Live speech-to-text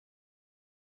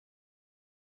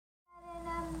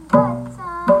Hello,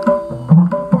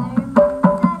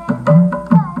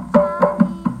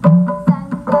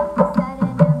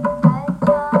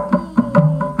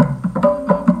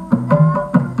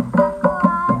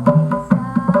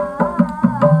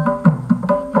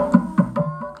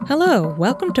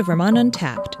 welcome to Vermont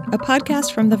Untapped, a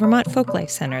podcast from the Vermont Folklife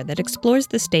Center that explores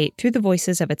the state through the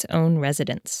voices of its own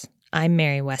residents. I'm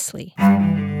Mary Wesley.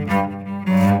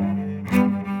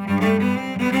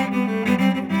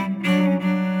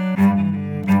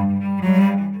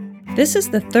 This is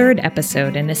the third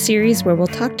episode in a series where we'll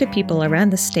talk to people around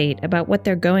the state about what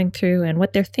they're going through and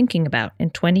what they're thinking about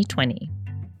in 2020.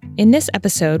 In this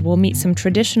episode, we'll meet some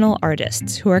traditional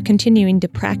artists who are continuing to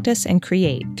practice and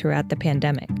create throughout the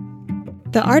pandemic.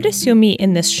 The artists you'll meet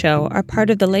in this show are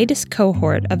part of the latest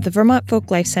cohort of the Vermont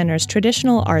Folklife Center's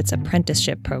Traditional Arts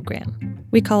Apprenticeship Program.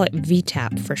 We call it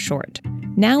VTAP for short.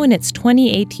 Now in its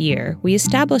 28th year, we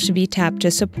established VTAP to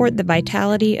support the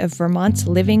vitality of Vermont's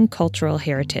living cultural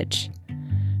heritage.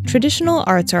 Traditional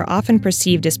arts are often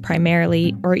perceived as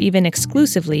primarily or even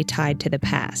exclusively tied to the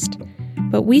past,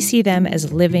 but we see them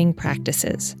as living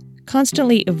practices,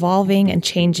 constantly evolving and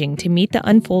changing to meet the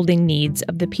unfolding needs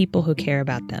of the people who care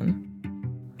about them.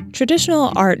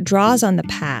 Traditional art draws on the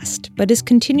past, but is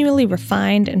continually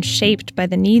refined and shaped by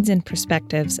the needs and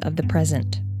perspectives of the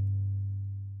present.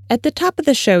 At the top of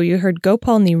the show, you heard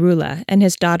Gopal Nirula and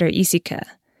his daughter Isika.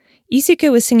 Isika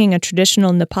was singing a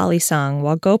traditional Nepali song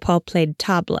while Gopal played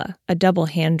tabla, a double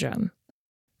hand drum.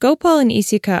 Gopal and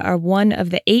Isika are one of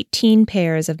the 18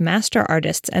 pairs of master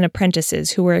artists and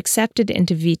apprentices who were accepted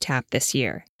into VTAP this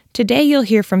year. Today you'll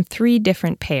hear from 3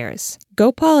 different pairs.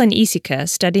 Gopal and Isika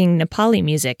studying Nepali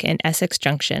music in Essex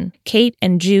Junction, Kate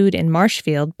and Jude in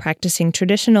Marshfield practicing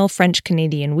traditional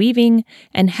French-Canadian weaving,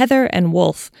 and Heather and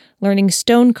Wolf learning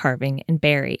stone carving in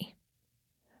Barrie.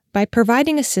 By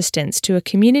providing assistance to a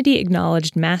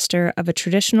community-acknowledged master of a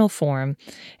traditional form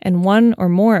and one or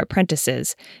more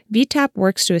apprentices, VTAP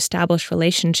works to establish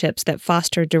relationships that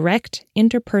foster direct,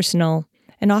 interpersonal,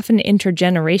 and often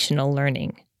intergenerational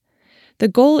learning. The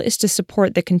goal is to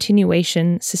support the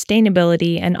continuation,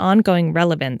 sustainability, and ongoing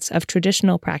relevance of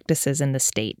traditional practices in the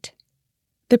state.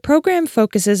 The program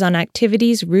focuses on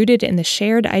activities rooted in the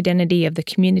shared identity of the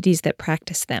communities that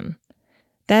practice them.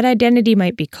 That identity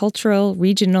might be cultural,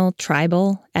 regional,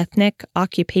 tribal, ethnic,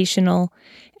 occupational,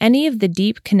 any of the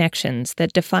deep connections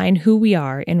that define who we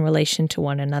are in relation to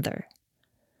one another.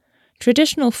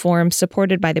 Traditional forms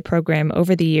supported by the program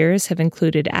over the years have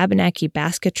included Abenaki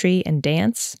basketry and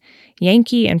dance,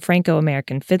 Yankee and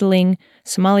Franco-American fiddling,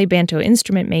 Somali Banto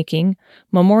instrument making,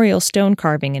 memorial stone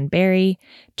carving in Barrie,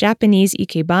 Japanese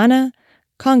ikebana,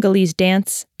 Congolese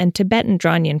dance, and Tibetan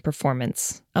Dranyan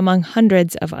performance, among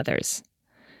hundreds of others.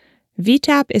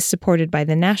 VTAP is supported by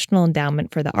the National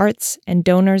Endowment for the Arts and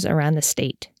donors around the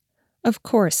state. Of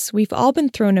course, we've all been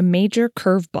thrown a major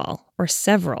curveball, or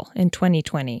several, in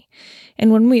 2020.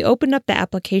 And when we opened up the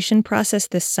application process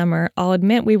this summer, I'll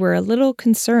admit we were a little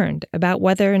concerned about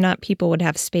whether or not people would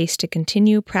have space to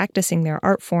continue practicing their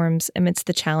art forms amidst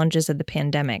the challenges of the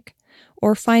pandemic,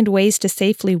 or find ways to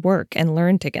safely work and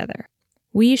learn together.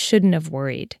 We shouldn't have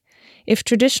worried. If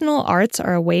traditional arts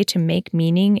are a way to make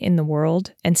meaning in the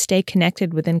world and stay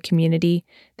connected within community,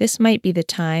 this might be the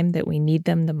time that we need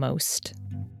them the most.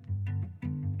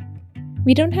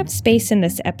 We don't have space in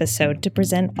this episode to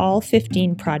present all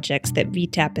 15 projects that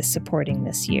VTAP is supporting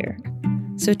this year.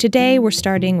 So today we're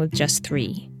starting with just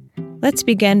 3. Let's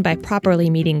begin by properly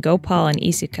meeting Gopal and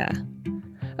Isika.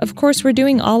 Of course, we're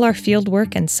doing all our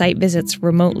fieldwork and site visits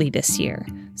remotely this year,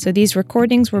 so these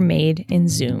recordings were made in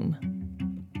Zoom.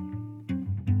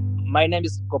 My name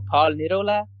is Gopal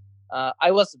Nirula.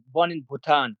 I was born in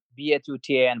Bhutan,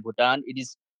 BHUTA, Bhutan. It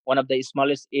is one of the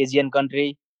smallest Asian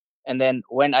country. And then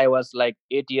when I was like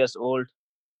 8 years old,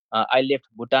 I left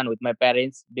Bhutan with my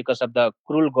parents because of the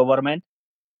cruel government.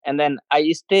 And then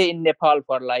I stay in Nepal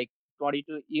for like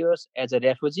 22 years as a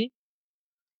refugee.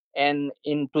 And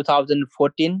in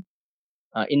 2014,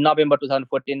 in November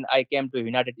 2014, I came to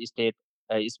United States,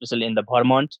 especially in the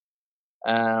Vermont.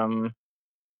 And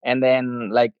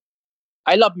then like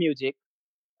I love music.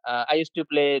 I used to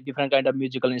play different kind of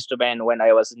musical instrument when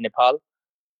I was in Nepal,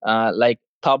 like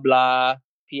tabla,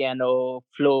 piano,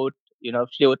 flute.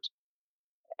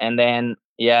 And then,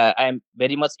 yeah, I'm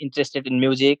very much interested in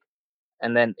music.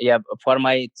 And then, yeah, for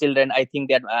my children, I think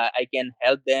that I can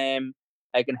help them.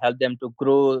 I can help them to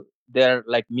grow their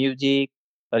like music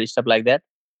or stuff like that.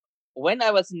 When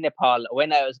I was in Nepal,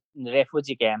 when I was in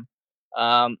refugee camp,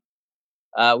 um,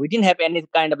 we didn't have any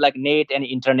kind of like net and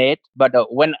internet. But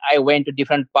when I went to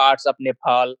different parts of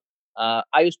Nepal,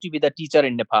 I used to be the teacher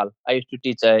in Nepal. I used to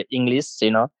teach English,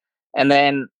 and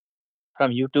then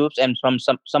from YouTube and from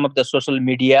some of the social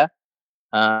media.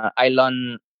 I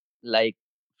learn like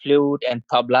flute and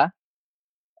tabla,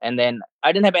 and then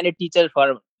I didn't have any teacher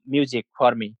for music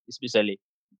for me especially.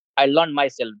 I learned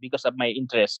myself because of my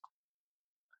interest.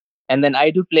 And then I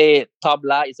do play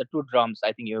tabla. It's a two drums.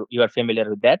 I think you are familiar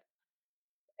with that.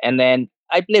 And then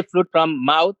I play flute from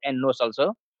mouth and nose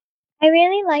also. I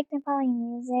really like Nepali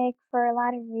music for a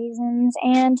lot of reasons,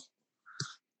 and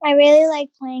I really like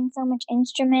playing so much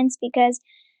instruments because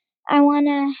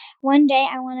one day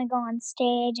I wanna go on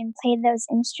stage and play those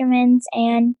instruments,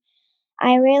 and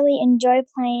I really enjoy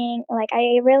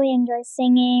I really enjoy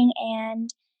singing and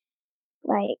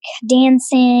like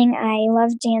dancing. I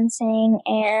love dancing,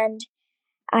 and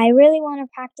I really want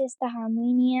to practice the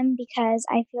harmonium because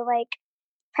I feel like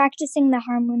practicing the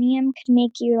harmonium could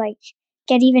make you like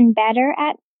get even better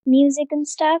at music and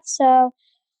stuff. So,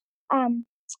 um,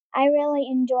 I really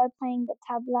enjoy playing the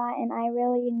tabla and I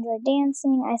really enjoy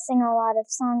dancing. I sing a lot of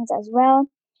songs as well,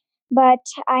 but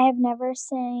I have never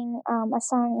sang a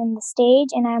song in the stage,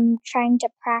 and I'm trying to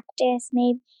practice.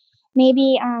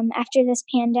 Maybe after this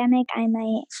pandemic, I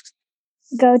might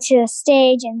go to a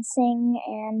stage and sing,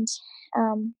 and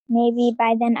maybe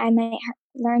by then I might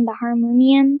learn the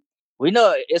harmonium. We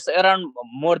know it's around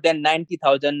more than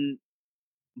 90,000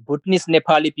 Bhutanese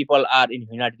Nepali people are in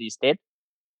United States.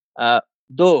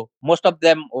 Though most of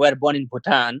them were born in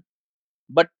Bhutan,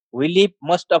 but we live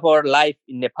most of our life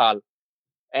in Nepal.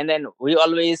 And then we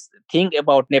always think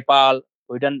about Nepal.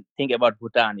 We don't think about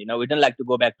Bhutan. We don't like to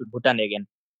go back to Bhutan again.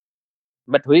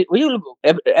 But we will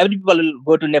every people will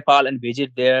go to Nepal and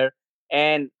visit there.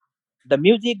 And the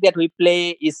music that we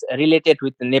play is related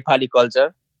with the Nepali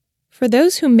culture. For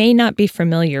those who may not be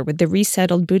familiar with the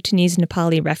resettled Bhutanese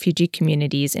Nepali refugee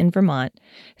communities in Vermont,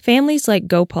 families like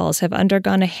Gopal's have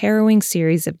undergone a harrowing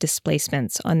series of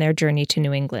displacements on their journey to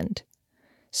New England.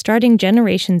 Starting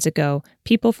generations ago,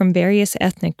 people from various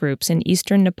ethnic groups in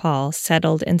eastern Nepal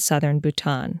settled in southern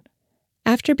Bhutan.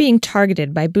 After being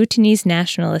targeted by Bhutanese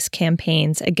nationalist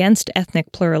campaigns against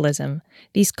ethnic pluralism,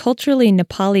 these culturally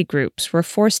Nepali groups were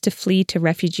forced to flee to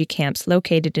refugee camps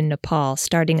located in Nepal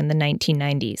starting in the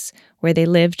 1990s, where they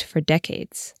lived for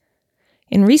decades.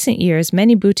 In recent years,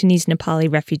 many Bhutanese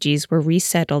Nepali refugees were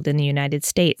resettled in the United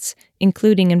States,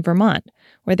 including in Vermont,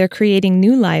 where they're creating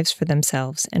new lives for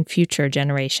themselves and future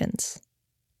generations.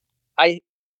 I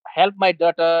helped my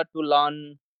daughter to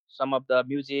learn some of the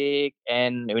music,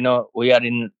 and we are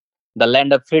in the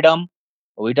land of freedom.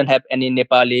 We don't have any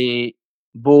Nepali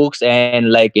books and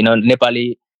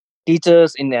Nepali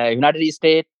teachers in the United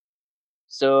States.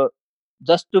 So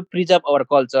just to preserve our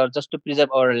culture, just to preserve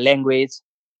our language,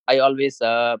 I always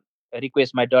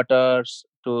request my daughters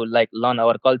to learn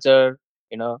our culture,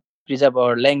 preserve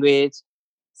our language.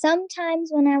 Sometimes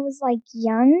when I was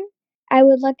young, I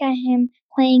would look at him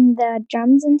playing the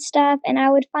drums and stuff, and I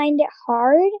would find it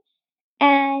hard.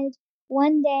 And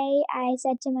one day I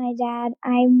said to my dad,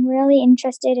 I'm really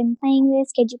interested in playing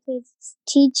this. Could you please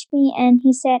teach me? And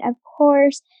he said, of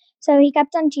course. So he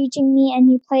kept on teaching me, and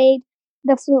he played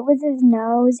the flute with his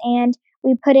nose, and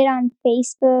we put it on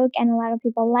Facebook, and a lot of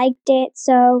people liked it.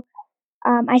 So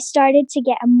I started to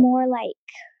get more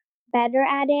better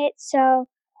at it. So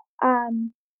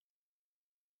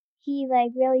he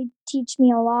really teach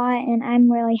me a lot, and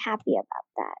I'm really happy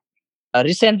about that.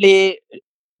 Recently,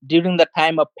 during the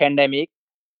time of pandemic,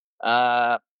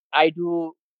 I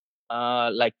do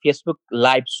Facebook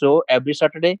live show every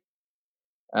Saturday.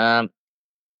 Um,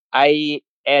 I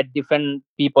add different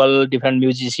people, different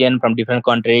musicians from different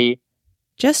country.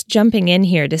 Just jumping in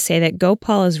here to say that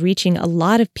Gopal is reaching a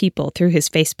lot of people through his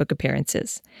Facebook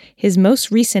appearances. His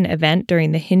most recent event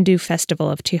during the Hindu festival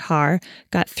of Tihar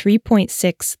got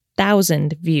 3.6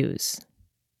 thousand views.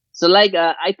 So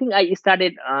I think I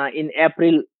started in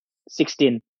April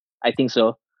 16, I think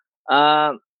so.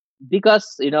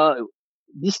 Because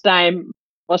this time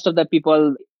most of the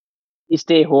people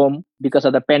stay home because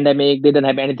of the pandemic. They don't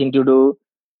have anything to do,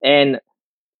 and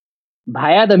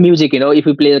via the music, if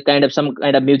we play some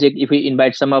kind of music, if we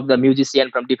invite some of the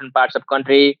musicians from different parts of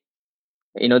country,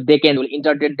 they can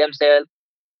entertain themselves.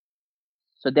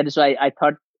 So that is why I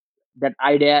thought that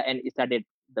idea and started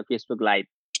the Facebook Live.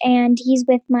 And he's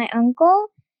with my uncle,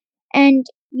 and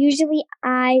usually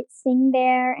I sing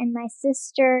there, and my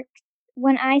sister,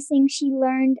 when I sing, she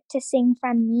learned to sing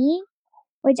from me,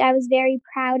 which I was very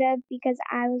proud of because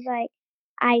I was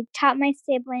I taught my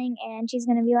sibling, and she's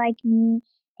going to be like me,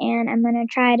 and I'm going to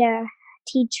try to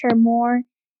teach her more.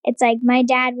 It's like my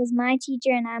dad was my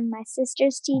teacher, and I'm my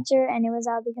sister's teacher, and it was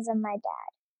all because of my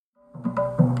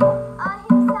dad.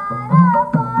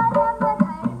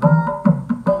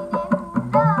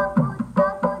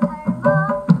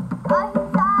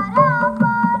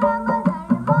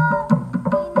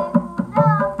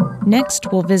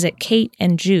 Next, we'll visit Kate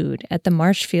and Jude at the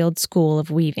Marshfield School of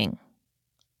Weaving.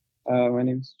 My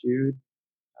name's Jude.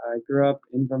 I grew up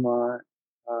in Vermont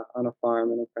on a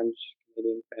farm in a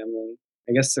French-Canadian family.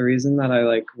 I guess the reason that I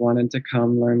wanted to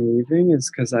come learn weaving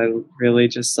is because I really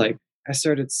just I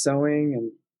started sewing, and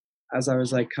as I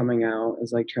was coming out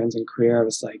as trans and queer, I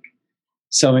was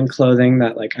sewing clothing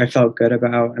that I felt good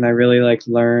about, and I really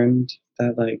learned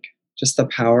that just the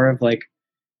power of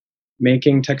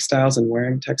making textiles and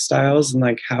wearing textiles, and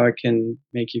how it can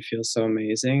make you feel so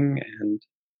amazing, and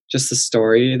just the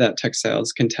story that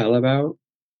textiles can tell about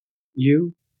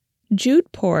you. Jude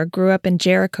Poor grew up in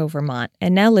Jericho, Vermont,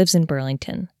 and now lives in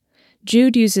Burlington.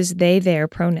 Jude uses they/their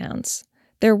pronouns.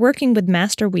 They're working with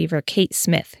master weaver Kate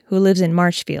Smith, who lives in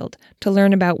Marshfield, to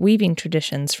learn about weaving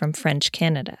traditions from French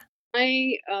Canada.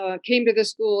 I came to the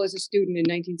school as a student in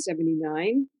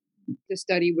 1979 to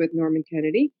study with Norman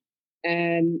Kennedy,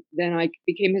 and then I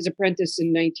became his apprentice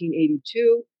in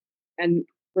 1982, and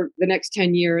for the next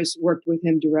 10 years worked with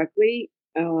him directly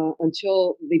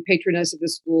until the patroness of the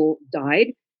school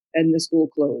died and the school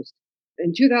closed.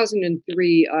 In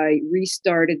 2003, I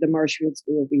restarted the Marshfield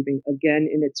School of Weaving again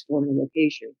in its former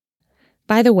location.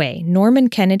 By the way, Norman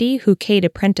Kennedy, who Kate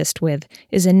apprenticed with,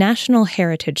 is a National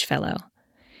Heritage Fellow.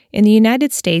 In the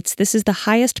United States, this is the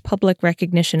highest public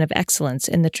recognition of excellence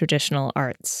in the traditional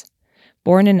arts.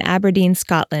 Born in Aberdeen,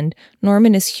 Scotland,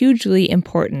 Norman is hugely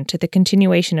important to the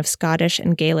continuation of Scottish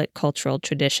and Gaelic cultural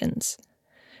traditions.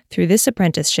 Through this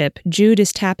apprenticeship, Jude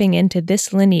is tapping into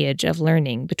this lineage of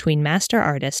learning between master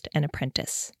artist and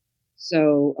apprentice.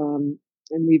 So,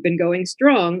 and we've been going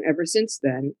strong ever since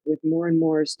then, with more and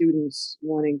more students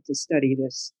wanting to study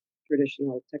this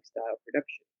traditional textile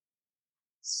production.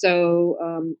 So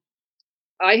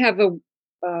I have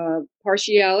a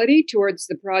partiality towards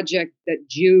the project that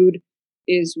Jude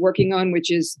is working on,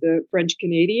 which is the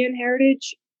French-Canadian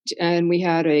heritage. And we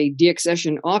had a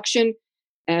deaccession auction,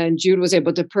 and Jude was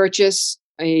able to purchase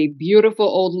a beautiful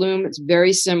old loom. It's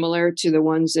very similar to the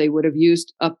ones they would have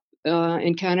used up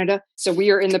in Canada. So we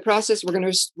are in the process. We're going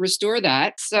to restore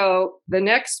that. So the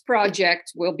next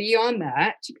project will be on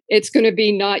that. It's going to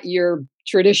be not your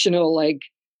traditional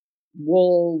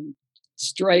wool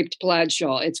striped plaid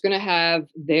shawl. It's going to have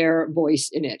their voice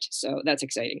in it. So that's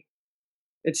exciting.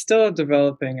 It's still a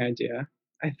developing idea.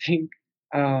 I think,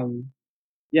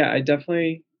 I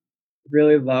definitely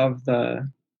really love the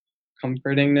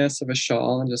comfortingness of a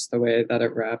shawl and just the way that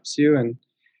it wraps you. And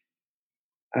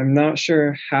I'm not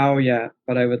sure how yet,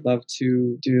 but I would love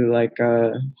to do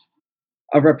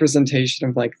a representation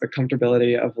of the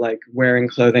comfortability of wearing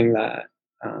clothing that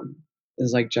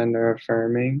is gender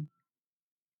affirming,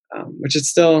 which is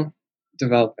still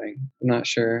developing. I'm not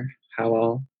sure how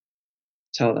I'll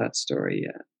tell that story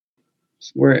yet.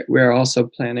 We're also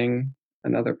planning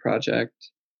another project.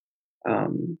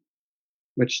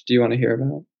 Which do you want to hear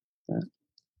about that?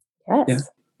 Yes.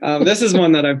 Yeah. This is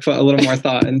one that I put a little more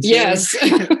thought into. Yes.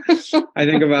 I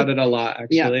think about it a lot,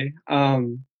 actually. Yeah.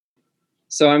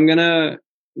 So I'm going to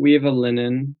weave a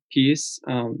linen piece,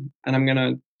 and I'm going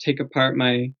to take apart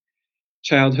my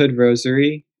childhood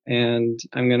rosary, and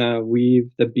I'm going to weave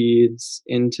the beads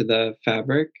into the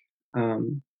fabric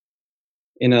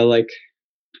in a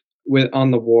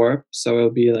on the warp. So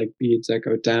it'll be beads that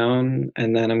go down,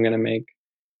 and then I'm going to make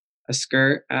a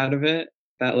skirt out of it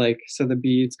that so the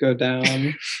beads go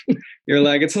down your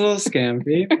leg. It's a little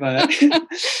scampy, but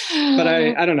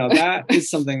I don't know. That is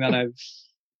something that I've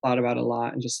thought about a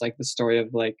lot, and just the story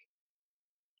of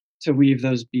to weave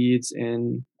those beads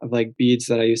in of beads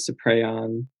that I used to pray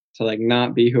on to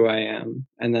not be who I am,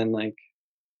 and then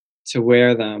to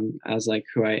wear them as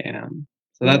who I am.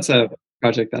 So that's a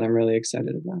project that I'm really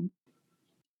excited about.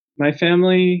 My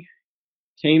family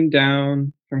came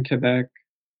down from Quebec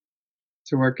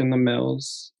to work in the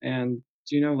mills. And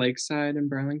do you know Lakeside in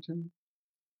Burlington?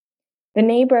 The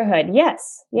neighborhood,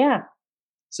 yes. Yeah.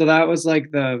 So that was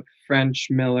the French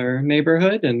miller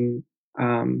neighborhood, and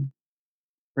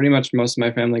pretty much most of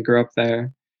my family grew up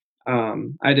there.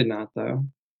 I did not, though.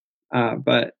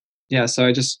 But yeah, so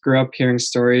I just grew up hearing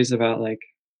stories about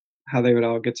how they would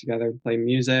all get together and play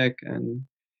music. And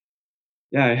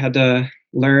yeah, I had to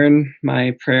learn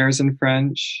my prayers in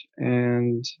French,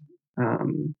 and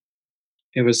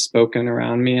it was spoken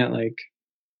around me at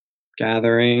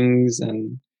gatherings,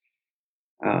 and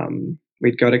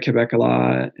we'd go to Quebec a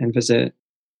lot and visit.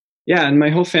 Yeah, and my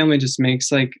whole family just makes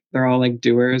they're all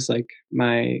doers.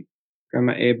 My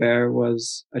grandma Hébert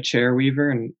was a chair weaver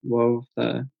and wove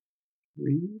the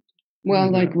reed.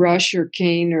 Well, rush or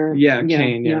cane or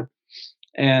cane, yeah.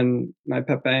 And my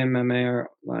papa and mame are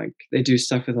they do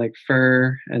stuff with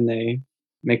fur, and they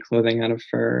make clothing out of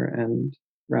fur. And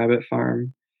rabbit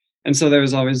farm. And so there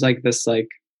was always like this like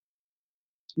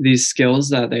these skills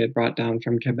that they had brought down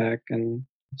from Quebec, and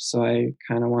so I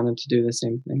kind of wanted to do the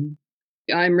same thing.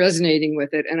 I'm resonating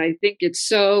with it, and I think it's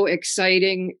so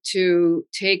exciting to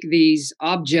take these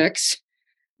objects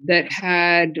that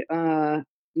had,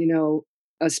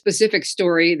 a specific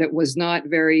story that was not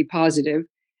very positive,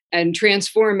 and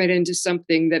transform it into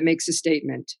something that makes a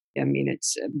statement. I mean,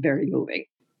 it's very moving.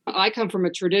 I come from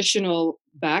a traditional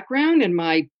background, and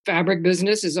my fabric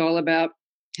business is all about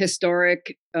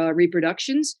historic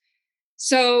reproductions.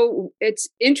 So it's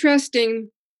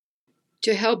interesting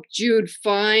to help Jude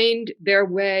find their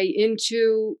way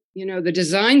into, the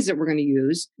designs that we're going to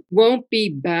use. Won't be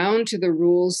bound to the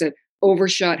rules that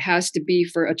overshot has to be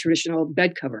for a traditional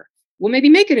bed cover. We'll maybe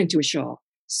make it into a shawl.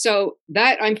 So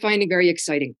that I'm finding very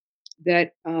exciting, that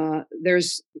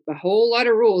there's a whole lot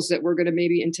of rules that we're going to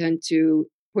maybe intend to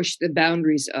push the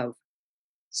boundaries of.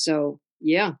 So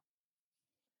yeah,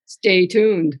 stay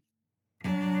tuned.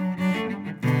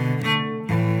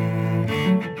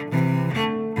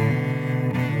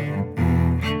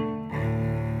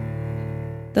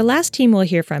 The last team we'll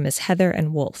hear from is Heather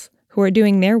and Wolf, who are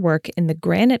doing their work in the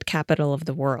granite capital of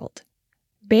the world.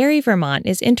 Barre, Vermont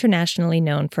is internationally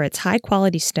known for its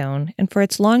high-quality stone and for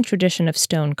its long tradition of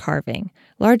stone carving,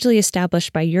 largely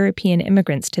established by European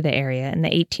immigrants to the area in the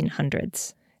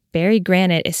 1800s. Barre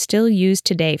granite is still used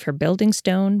today for building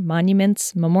stone,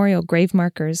 monuments, memorial grave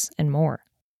markers, and more.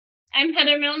 I'm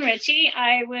Heather Milne Ritchie.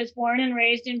 I was born and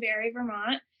raised in Barre,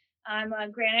 Vermont. I'm a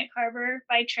granite carver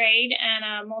by trade and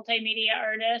a multimedia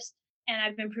artist, and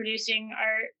I've been producing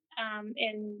art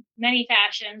in many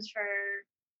fashions for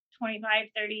 25,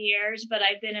 30 years, but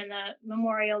I've been in the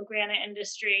memorial granite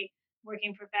industry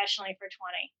working professionally for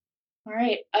 20. All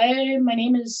right. My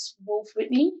name is Wolf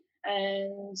Whitney,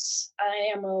 and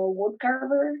I am a wood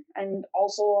carver, and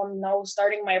also I'm now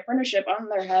starting my apprenticeship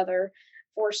under Heather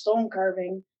for stone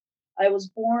carving. I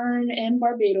was born in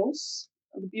Barbados,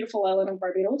 the beautiful island of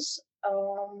Barbados.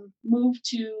 Moved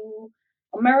to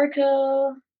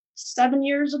America 7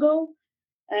 years ago,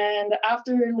 and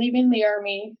after leaving the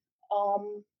army,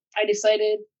 I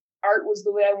decided art was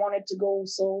the way I wanted to go.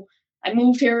 So I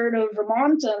moved here to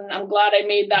Vermont, and I'm glad I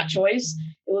made that choice.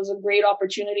 It was a great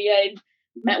opportunity. I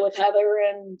met with Heather,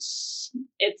 and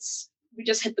we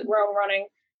just hit the ground running.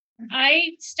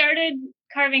 I started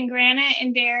carving granite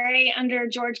in Barre under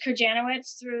George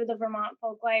Kurjanowicz through the Vermont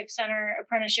Folklife Center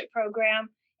apprenticeship program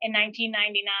in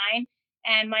 1999.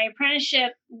 And my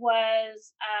apprenticeship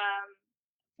was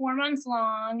 4 months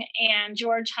long, and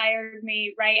George hired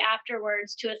me right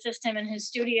afterwards to assist him in his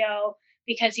studio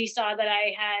because he saw that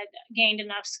I had gained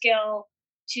enough skill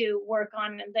to work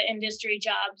on the industry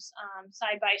jobs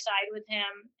side by side with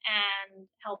him and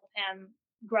help him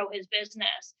grow his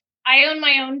business. I own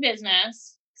my own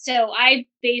business, so I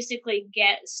basically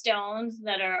get stones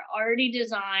that are already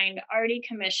designed, already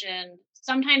commissioned.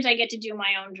 Sometimes I get to do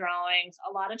my own drawings.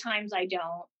 A lot of times I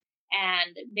don't.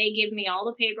 And they give me all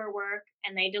the paperwork,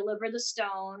 and they deliver the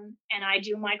stone, and I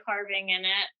do my carving in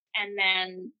it. And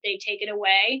then they take it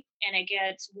away, and it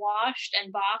gets washed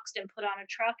and boxed and put on a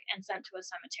truck and sent to a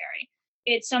cemetery.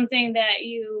 It's something that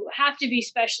you have to be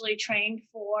specially trained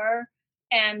for.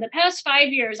 And the past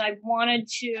 5 years, I've wanted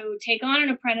to take on an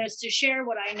apprentice to share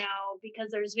what I know, because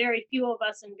there's very few of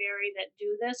us in Barre that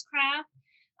do this craft.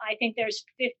 I think there's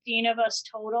 15 of us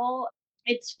total.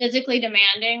 It's physically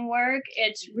demanding work.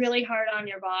 It's really hard on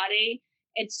your body.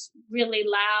 It's really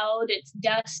loud. It's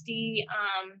dusty,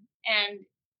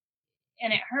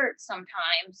 and it hurts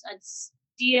sometimes. It's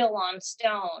steel on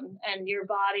stone, and your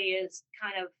body is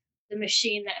kind of the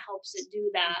machine that helps it do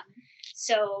that.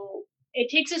 So it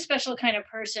takes a special kind of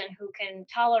person who can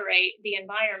tolerate the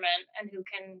environment and who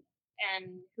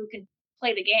can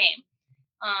play the game.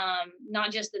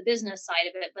 Not just the business side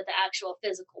of it, but the actual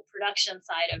physical production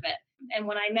side of it. And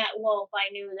when I met Wolf,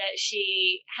 I knew that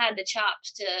she had the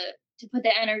chops to put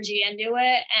the energy into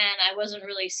it, and I wasn't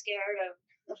really scared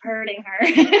of hurting her.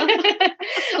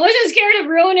 I wasn't scared of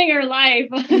ruining her life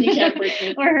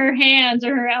or her hands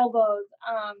or her elbows.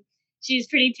 She's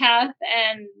pretty tough,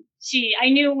 and I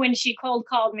knew when she cold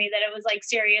called me that it was like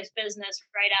serious business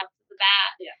right off the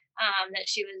bat. Yeah. That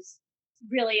she was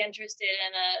really interested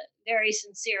in a very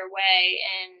sincere way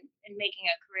in making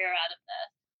a career out of this.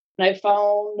 And I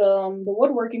found the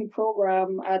woodworking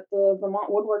program at the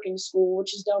Vermont Woodworking School,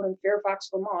 which is down in Fairfax,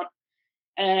 Vermont.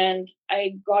 And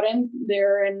I got in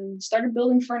there and started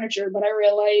building furniture, but I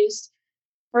realized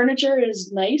furniture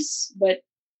is nice, but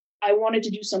I wanted to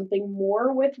do something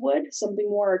more with wood, something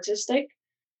more artistic.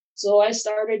 So I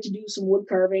started to do some wood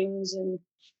carvings and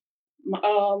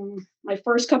my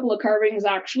first couple of carvings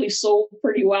actually sold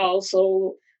pretty well.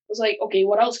 So I was like, okay,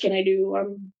 what else can I do?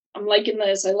 I'm liking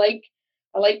this. I like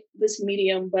this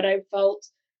medium, but I felt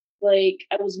like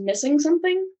I was missing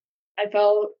something. I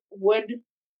felt wood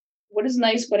is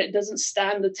nice, but it doesn't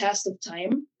stand the test of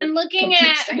time. And looking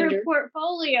at her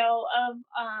portfolio of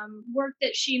work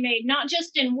that she made, not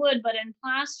just in wood, but in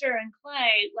plaster and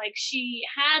clay, like she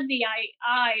had the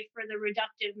eye for the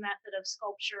reductive method of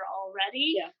sculpture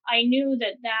already. Yeah. I knew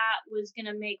that was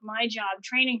going to make my job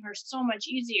training her so much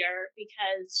easier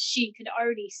because she could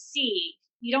already see.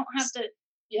 You don't have to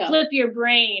flip your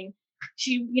brain.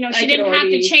 She didn't have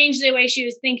to change the way she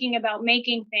was thinking about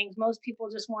making things. Most people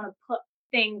just want to put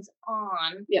things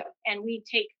on, and we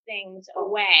take things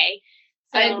away.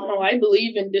 So I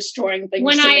believe in destroying things.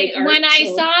 When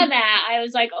I saw that, I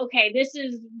was like, okay, this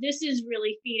is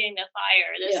really feeding the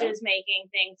fire. This is making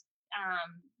things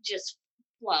just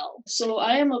flow. So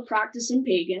I am a practicing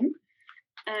pagan,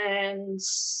 and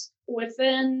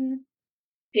within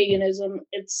paganism,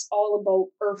 it's all about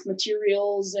earth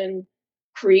materials and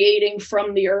creating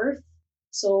from the earth.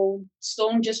 So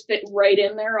stone just fit right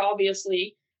in there,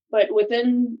 obviously. But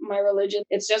within my religion,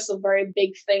 it's just a very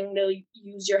big thing to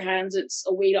use your hands. It's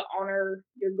a way to honor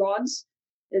your gods.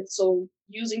 So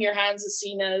using your hands is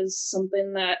seen as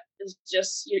something that is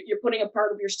just, you're putting a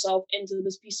part of yourself into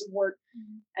this piece of work,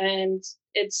 and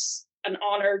it's an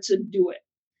honor to do it.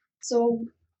 So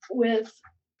with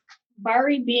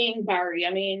Barrie being Barrie,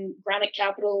 I mean, granite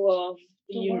capital of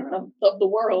the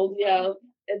world,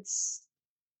 it's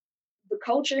the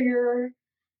culture here.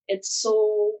 It's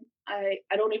so,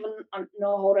 I don't even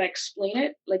know how to explain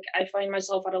it. Like, I find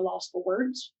myself at a loss for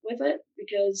words with it,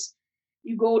 because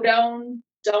you go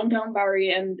downtown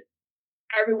Barrie and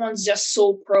everyone's just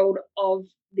so proud of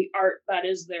the art that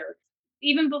is there.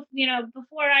 Even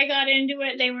before I got into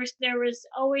it, there was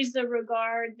always the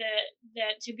regard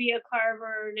that to be a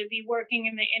carver, to be working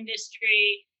in the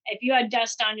industry, if you had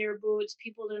dust on your boots,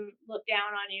 people didn't look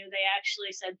down on you. They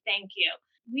actually said thank you.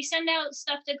 We send out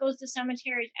stuff that goes to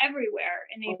cemeteries everywhere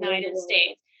in the United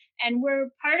States, and we're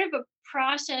part of a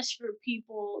process for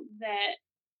people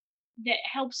that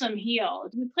helps them heal.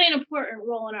 We play an important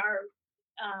role in our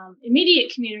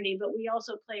immediate community, but we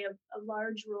also play a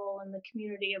large role in the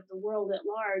community of the world at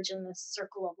large in this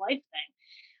circle of life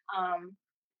thing,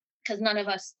 because none of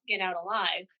us get out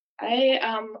alive. I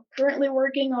am currently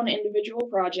working on individual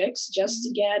projects just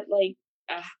to get like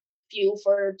a feel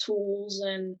for tools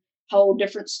and how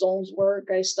different stones work.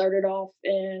 I started off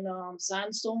in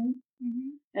sandstone,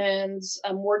 and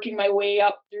I'm working my way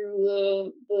up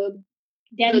through the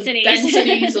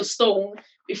densities of stone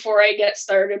before I get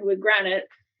started with granite.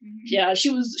 Yeah,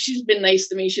 she's been nice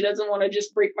to me. She doesn't want to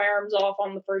just break my arms off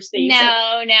on the first day. No,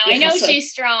 I know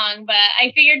she's strong, but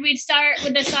I figured we'd start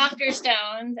with the softer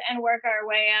stones and work our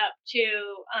way up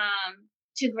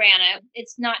to granite.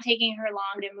 It's not taking her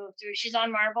long to move through. She's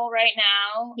on marble right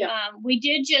now. Yeah. We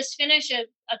did just finish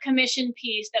a commission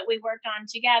piece that we worked on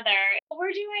together. What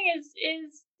we're doing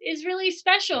is really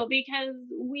special because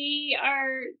we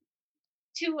are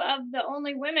two of the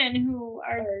only women who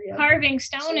are carving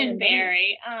stone in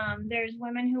Barrie. There's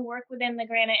women who work within the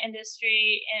granite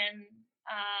industry in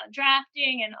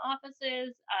drafting and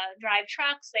offices, drive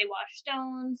trucks, they wash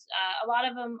stones. A lot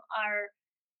of them are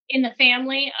in the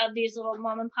family of these little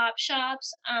mom and pop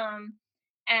shops,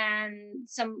 and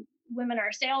some women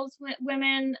are sales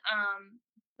women,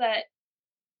 but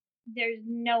there's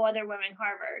no other women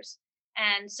carvers.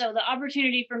 And so the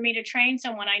opportunity for me to train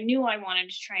someone, I knew I wanted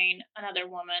to train another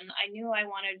woman. I knew I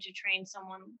wanted to train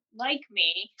someone like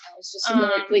me. I was just in the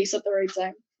right place at the right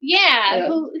time. Yeah.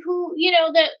 Who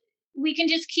that we can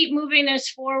just keep moving this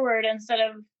forward instead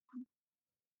of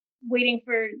waiting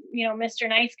for, Mr.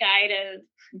 Nice Guy to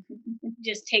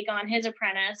just take on his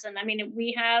apprentice. And I mean,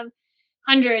 we have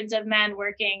hundreds of men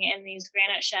working in these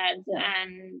granite sheds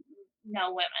and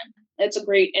no women. It's a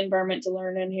great environment to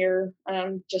learn in here.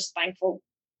 I'm just thankful.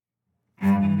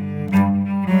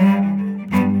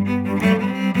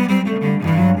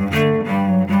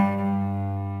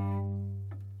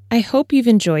 I hope you've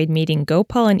enjoyed meeting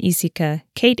Gopal and Isika,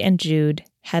 Kate and Jude,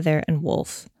 Heather and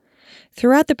Wolf.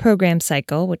 Throughout the program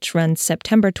cycle, which runs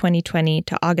September 2020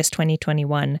 to August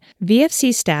 2021,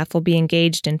 VFC staff will be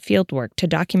engaged in fieldwork to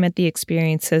document the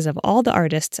experiences of all the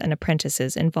artists and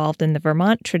apprentices involved in the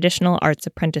Vermont Traditional Arts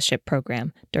Apprenticeship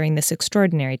Program during this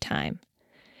extraordinary time.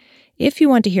 If you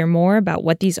want to hear more about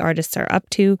what these artists are up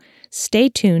to, stay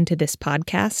tuned to this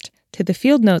podcast, to the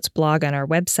Field Notes blog on our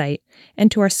website,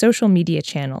 and to our social media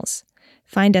channels.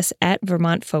 Find us at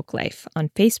Vermont Folklife on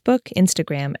Facebook,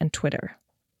 Instagram, and Twitter.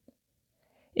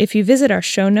 If you visit our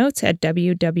show notes at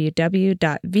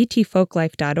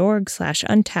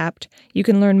www.vtfolklife.org/untapped, you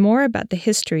can learn more about the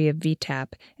history of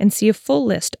VTAP and see a full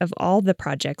list of all the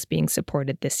projects being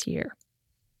supported this year.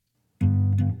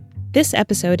 This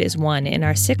episode is one in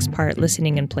our 6-part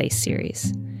Listening in Place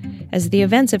series. As the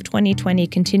events of 2020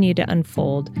 continue to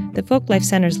unfold, the Folklife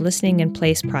Center's Listening in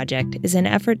Place project is an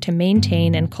effort to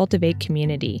maintain and cultivate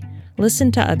community, listen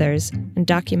to others, and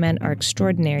document our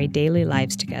extraordinary daily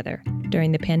lives together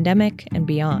during the pandemic and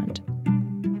beyond.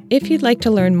 If you'd like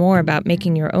to learn more about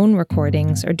making your own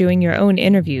recordings or doing your own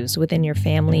interviews within your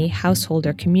family, household,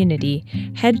 or community,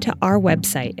 head to our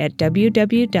website at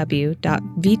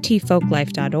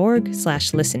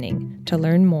www.vtfolklife.org/listening to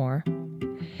learn more.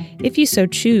 If you so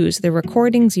choose, the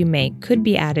recordings you make could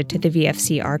be added to the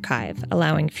VFC archive,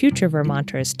 allowing future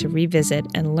Vermonters to revisit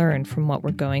and learn from what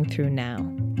we're going through now.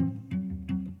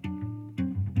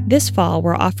 This fall,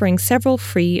 we're offering several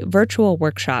free virtual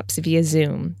workshops via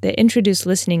Zoom that introduce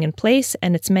listening in place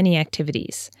and its many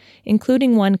activities,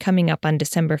 including one coming up on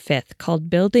December 5th called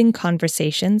Building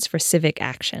Conversations for Civic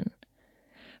Action.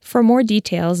 For more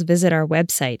details, visit our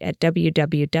website at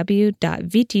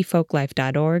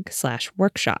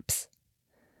www.vtfolklife.org/workshops.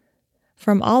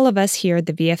 From all of us here at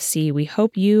the VFC, we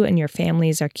hope you and your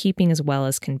families are keeping as well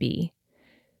as can be.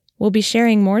 We'll be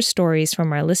sharing more stories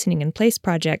from our Listening in Place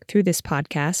project through this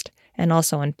podcast and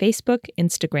also on Facebook,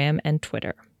 Instagram, and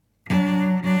Twitter.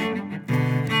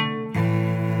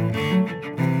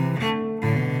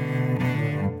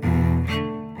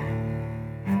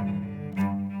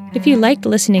 If you liked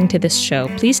listening to this show,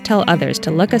 please tell others to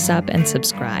look us up and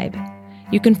subscribe.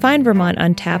 You can find Vermont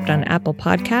Untapped on Apple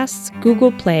Podcasts,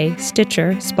 Google Play,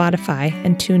 Stitcher, Spotify,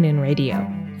 and TuneIn Radio.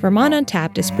 Vermont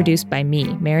Untapped is produced by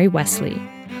me, Mary Wesley.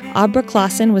 Abra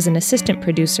Clausen was an assistant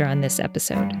producer on this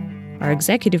episode. Our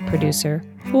executive producer,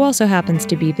 who also happens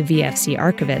to be the VFC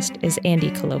archivist, is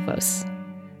Andy Kolovos.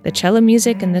 The cello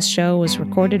music in this show was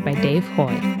recorded by Dave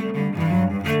Hoy.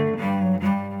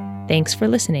 Thanks for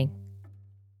listening.